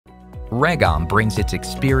REGOM brings its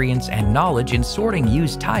experience and knowledge in sorting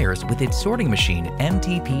used tires with its sorting machine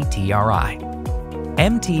MTP-TRI.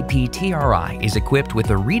 MTP-TRI is equipped with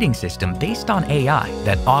a reading system based on AI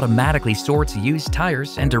that automatically sorts used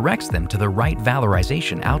tires and directs them to the right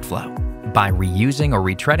valorization outflow. By reusing or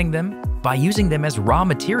retreading them, by using them as raw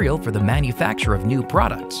material for the manufacture of new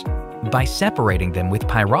products, by separating them with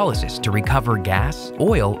pyrolysis to recover gas,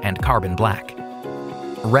 oil, and carbon black.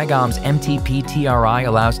 REGOM's MTP-TRI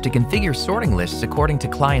allows to configure sorting lists according to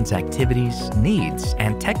clients' activities, needs,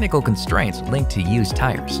 and technical constraints linked to used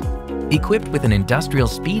tires. Equipped with an industrial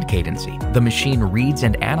speed cadency, the machine reads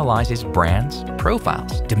and analyzes brands,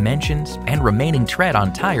 profiles, dimensions, and remaining tread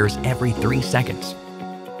on tires every 3 seconds.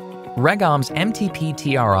 REGOM's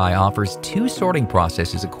MTP-TRI offers 2 sorting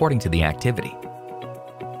processes according to the activity: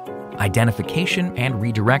 identification and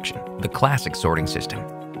redirection, the classic sorting system.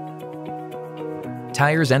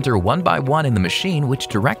 Tires enter one by one in the machine, which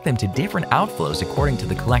direct them to different outflows according to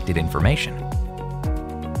the collected information.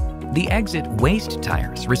 The exit waste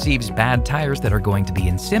tires receives bad tires that are going to be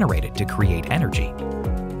incinerated to create energy.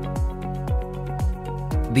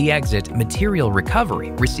 The exit material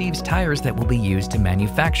recovery receives tires that will be used to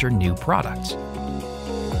manufacture new products.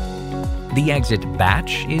 The exit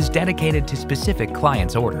batch is dedicated to specific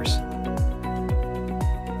clients' orders.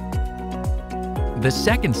 The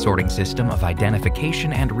second sorting system of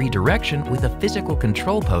identification and redirection with a physical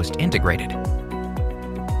control post integrated.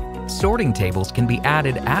 Sorting tables can be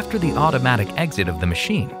added after the automatic exit of the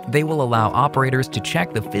machine. They will allow operators to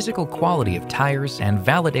check the physical quality of tires and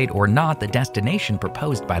validate or not the destination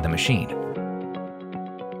proposed by the machine.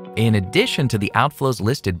 In addition to the outflows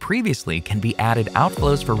listed previously, can be added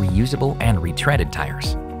outflows for reusable and retreaded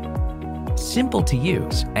tires. Simple to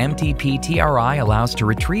use, MTP-TRI allows to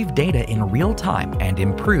retrieve data in real time and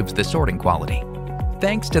improves the sorting quality.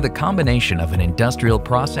 Thanks to the combination of an industrial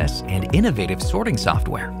process and innovative sorting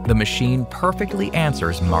software, the machine perfectly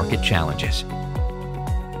answers market challenges.